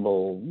have a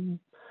humble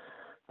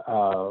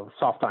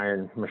soft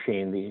iron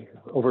machine, the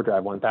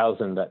Overdrive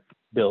 1000, that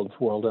builds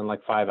World in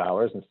like 5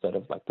 hours instead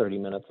of like 30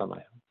 minutes on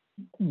my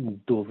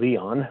dual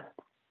Xeon.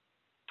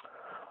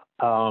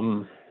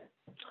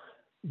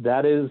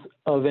 That is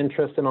of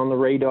interest and on the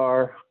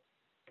radar.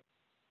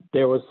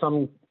 There was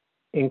some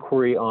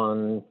inquiry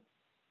on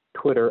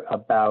Twitter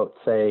about,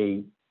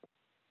 say,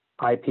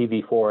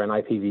 IPv4 and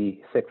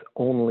IPv6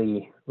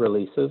 only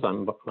releases.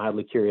 I'm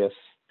mildly curious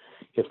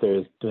if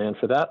there's demand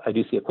for that. I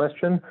do see a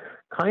question,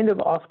 kind of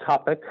off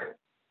topic,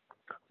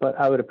 but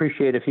I would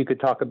appreciate if you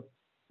could talk a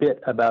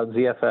bit about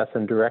ZFS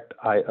and direct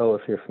IO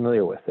if you're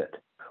familiar with it,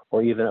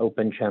 or even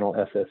open channel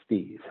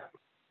SSDs.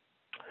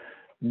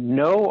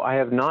 No, I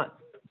have not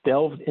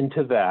delved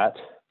into that.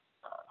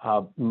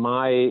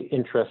 My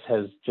interest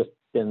has just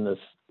been this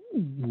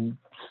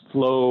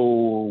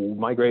slow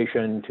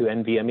migration to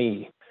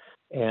NVMe,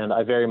 and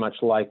I very much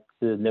like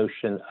the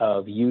notion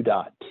of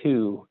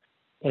U.2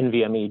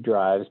 NVMe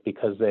drives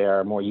because they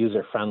are more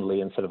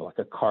user-friendly. Instead of like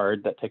a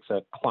card that takes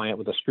a client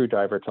with a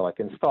screwdriver to like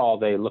install,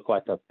 they look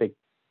like a big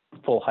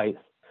full-height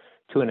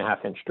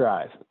 2.5-inch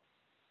drive.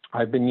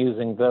 I've been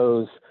using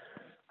those,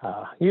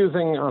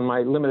 using on my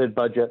limited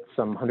budget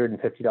some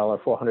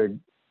 $150 400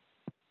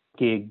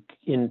 gig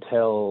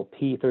Intel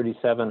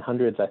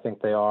P3700s, I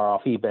think they are,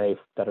 off eBay,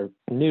 that are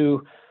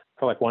new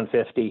for like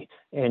 $150,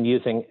 and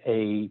using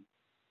a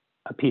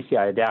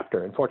PCI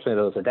adapter. Unfortunately,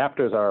 those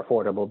adapters are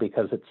affordable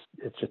because it's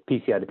just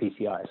PCI to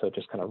PCI, so it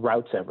just kind of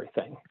routes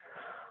everything.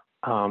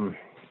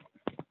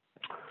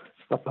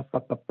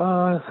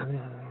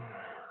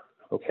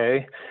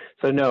 Okay,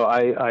 so no,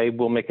 I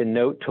will make a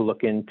note to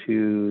look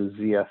into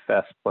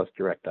ZFS plus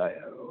direct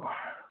IO.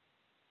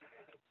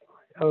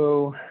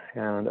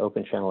 And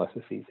open channel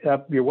SSDs.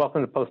 You're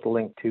welcome to post a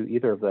link to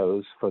either of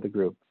those for the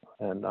group,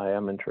 and I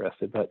am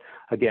interested. But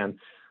again,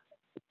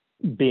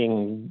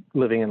 living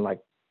in like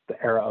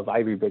the era of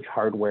Ivy Bridge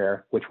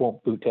hardware, which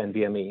won't boot to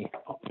NVMe,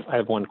 I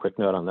have one quick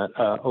note on that.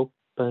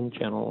 Open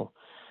channel.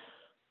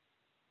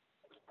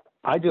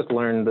 I just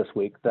learned this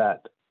week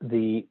that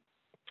the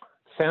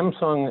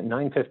Samsung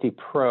 950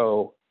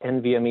 Pro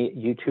NVMe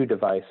U2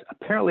 device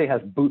apparently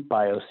has boot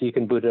BIOS, so you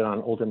can boot it on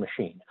an older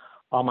machine.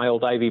 All my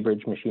old Ivy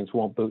Bridge machines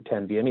won't boot to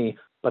NVMe,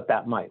 but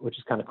that might, which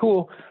is kind of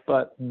cool.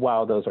 But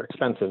wow, those are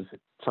expensive.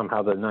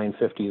 Somehow the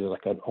 950 is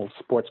like an old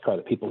sports car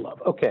that people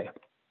love. Okay,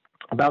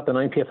 about the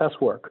 9PFS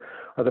work.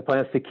 Are there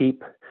plans to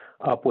keep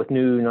up with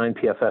new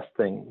 9PFS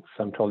things?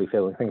 I'm totally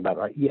failing to think about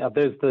it, right? Yeah,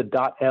 there's the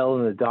 .L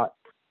and the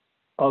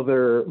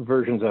 .other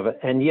versions of it.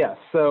 And yes,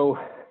 so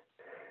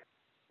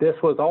this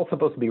was all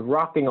supposed to be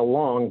rocking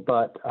along,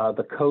 but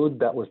the code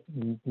that was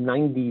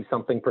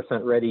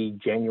 90-something% ready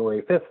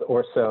January 5th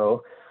or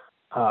so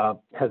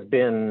has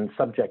been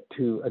subject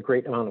to a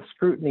great amount of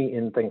scrutiny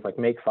in things like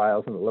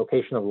makefiles and the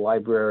location of the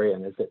library,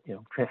 and is it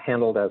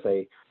handled as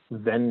a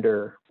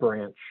vendor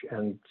branch.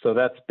 And so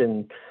that's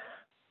been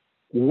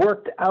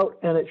worked out,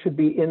 and it should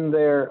be in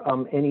there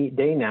any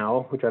day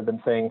now, which I've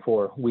been saying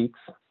for weeks.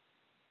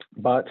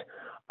 But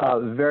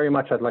very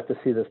much I'd like to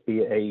see this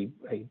be a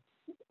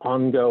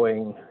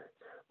ongoing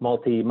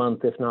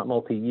multi-month, if not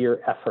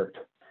multi-year effort.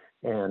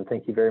 And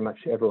thank you very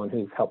much to everyone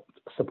who's helped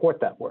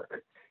support that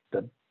work.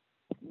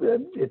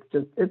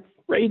 It's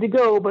ready to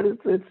go, but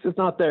it's just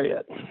not there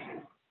yet.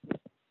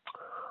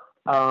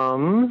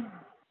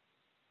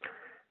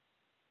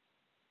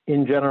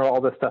 In general,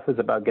 all this stuff is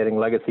about getting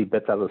legacy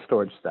bits out of the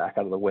storage stack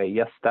out of the way.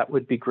 Yes, that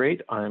would be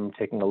great. I'm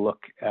taking a look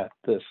at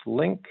this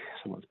link.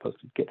 Someone's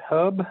posted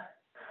GitHub.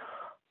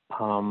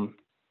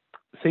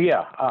 So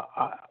yeah,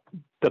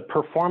 the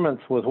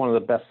performance was one of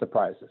the best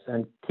surprises.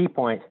 And key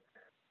point,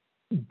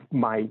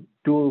 my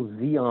dual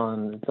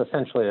Xeon, it's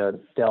essentially a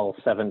Dell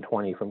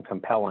 720 from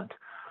Compellent,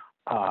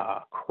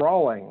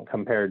 crawling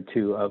compared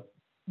to a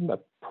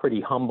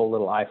pretty humble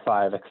little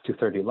i5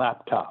 X230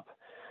 laptop.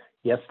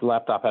 Yes, the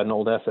laptop had an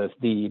old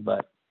SSD,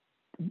 but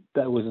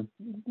that was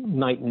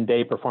night and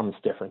day performance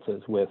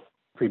differences with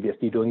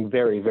FreeBSD doing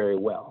very, very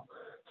well.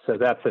 So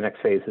that's the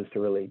next phase, is to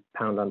really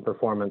pound on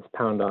performance,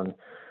 pound on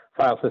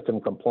file system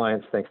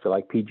compliance, thanks to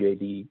like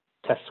PJD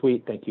Test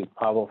Suite. Thank you,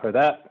 Pavel, for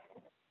that.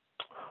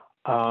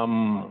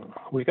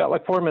 We've got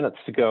like 4 minutes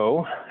to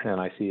go, and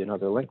I see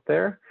another link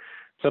there.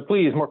 So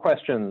please, more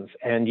questions.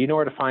 And you know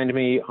where to find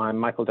me. I'm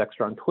Michael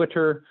Dexter on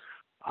Twitter.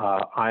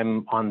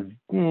 I'm on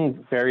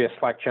various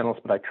Slack channels,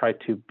 but I try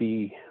to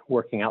be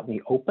working out in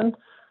the open.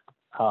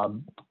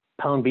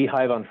 Pound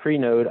bhyve on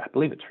Freenode, I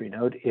believe it's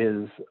Freenode,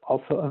 is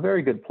also a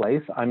very good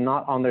place. I'm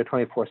not on there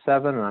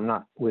 24/7, and I'm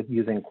not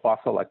using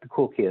Quasel like the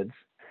cool kids.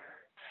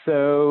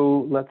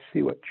 So let's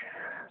see which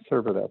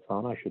server that's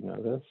on. I should know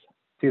this.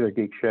 It's either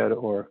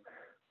GeekShed or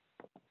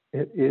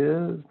it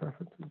is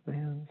preferences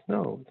bands.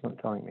 No, it's not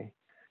telling me.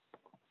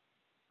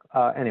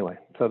 Anyway,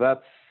 so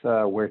that's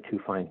where to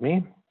find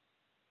me.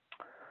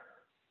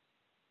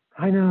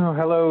 I know,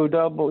 hello,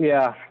 double,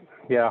 yeah,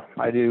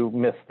 I do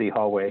miss the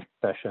hallway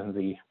session,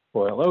 the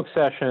Royal Oak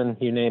session,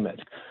 you name it.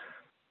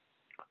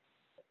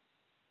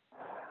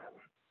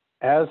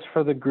 As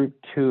for the group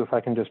 2, if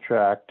I can just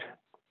track,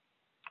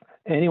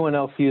 anyone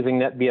else using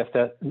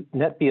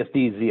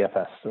NetBSD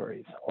ZFS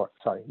stories, or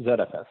sorry,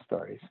 ZFS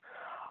stories?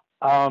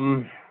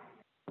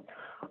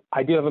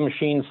 I do have a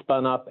machine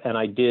spun up, and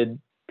I did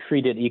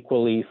treat it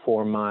equally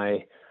for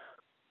my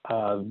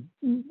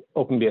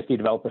OpenBSD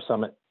Developer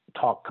Summit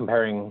talk,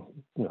 comparing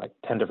like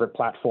 10 different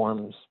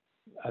platforms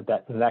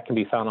that can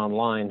be found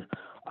online.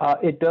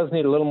 It does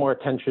need a little more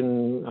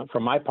attention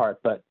from my part,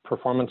 but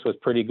performance was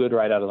pretty good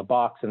right out of the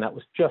box, and that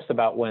was just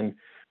about when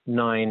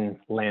 9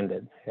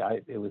 landed.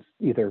 It was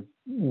either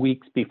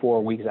weeks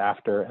before, weeks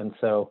after, and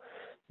so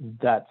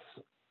that's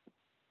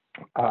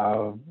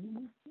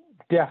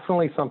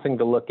definitely something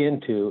to look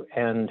into.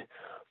 And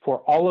for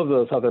all of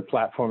those other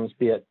platforms,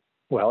 be it,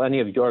 well, any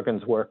of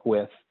Jorgen's work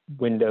with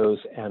Windows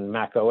and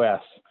Mac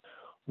OS,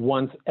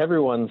 once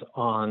everyone's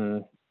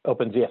on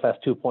OpenZFS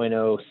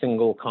 2.0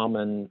 single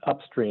common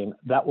upstream,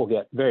 that will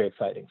get very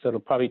exciting. So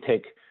it'll probably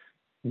take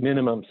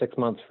minimum 6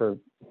 months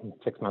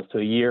to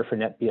a year for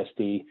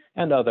NetBSD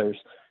and others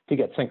to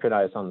get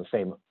synchronized on the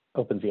same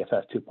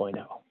OpenZFS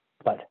 2.0.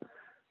 But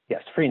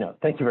yes, Freenode,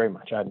 thank you very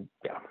much. Yeah,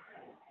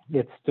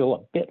 it's still a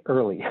bit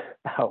early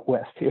out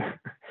west here.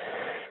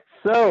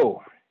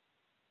 So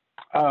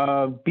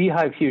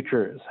bhyve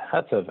futures,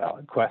 that's a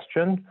valid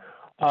question.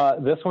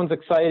 This one's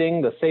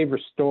exciting. The Save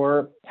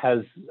Restore has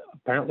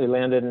apparently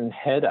landed in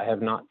head. I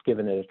have not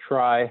given it a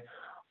try.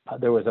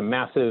 There was a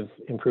massive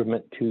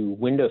improvement to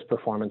Windows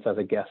performance as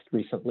a guest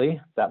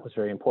recently. That was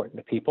very important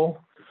to people.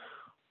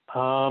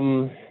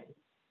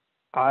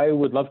 I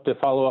would love to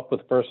follow up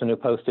with the person who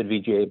posted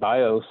VGA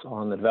BIOS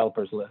on the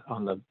developers list,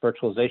 on the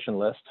virtualization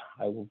list.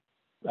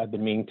 I've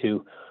been meaning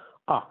to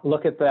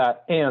look at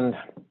that. And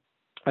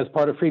as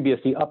part of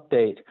FreeBSD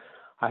update,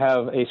 I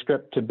have a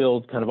script to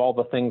build kind of all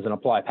the things and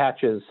apply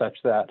patches such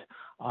that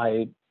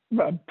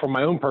for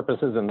my own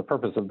purposes and the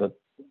purpose of the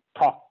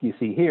talk you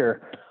see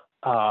here,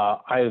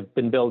 I've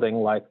been building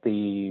like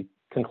the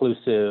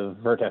conclusive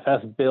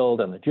VirtFS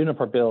build and the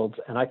Juniper builds,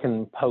 and I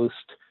can post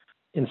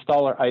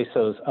installer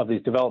ISOs of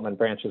these development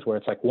branches where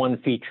it's like one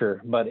feature,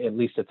 but at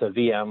least it's a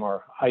VM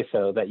or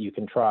ISO that you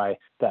can try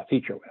that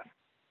feature with.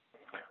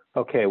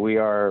 Okay,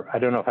 I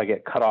don't know if I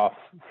get cut off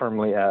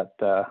firmly at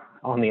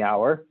on the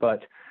hour,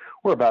 but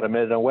we're about a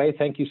minute away.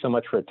 Thank you so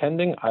much for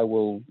attending. I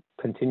will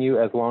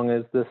continue as long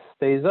as this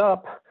stays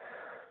up.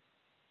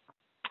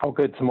 Oh,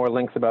 good. Some more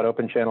links about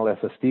open channel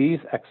SSDs.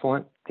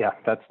 Excellent. Yeah,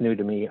 that's new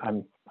to me.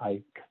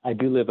 I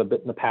do live a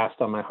bit in the past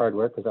on my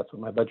hardware because that's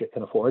what my budget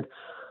can afford.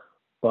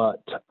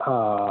 But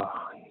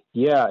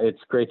yeah,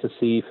 it's great to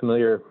see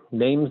familiar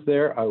names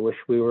there. I wish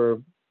we were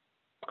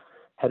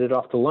headed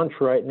off to lunch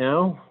right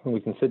now and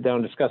we can sit down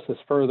and discuss this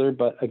further.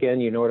 But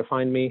again, you know where to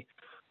find me.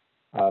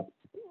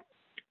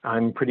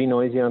 I'm pretty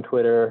noisy on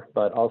Twitter,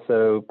 but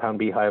also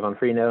pound bhyve on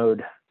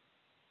Freenode.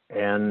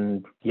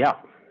 And yeah,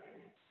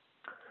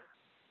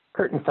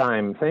 curtain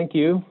time. Thank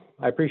you.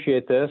 I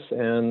appreciate this,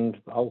 and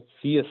I'll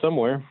see you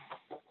somewhere.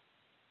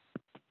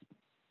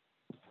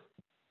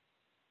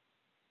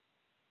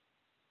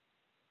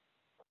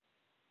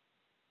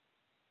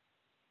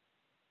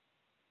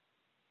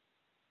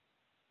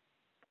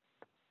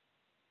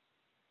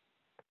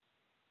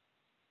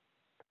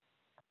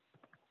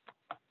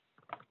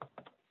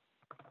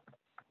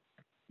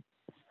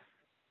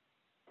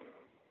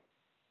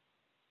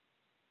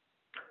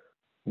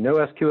 No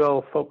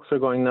SQL folks are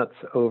going nuts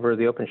over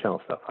the open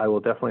channel stuff. I will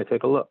definitely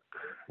take a look.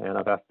 And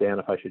I've asked Dan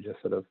if I should just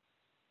sort of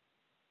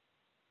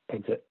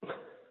exit.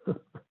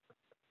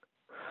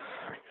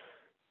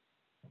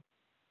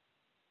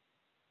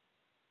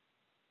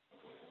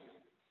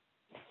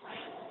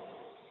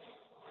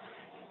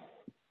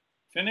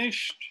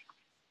 Finished?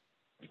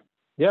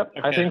 Yep,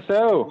 okay. I think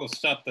so. We'll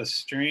stop the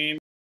stream.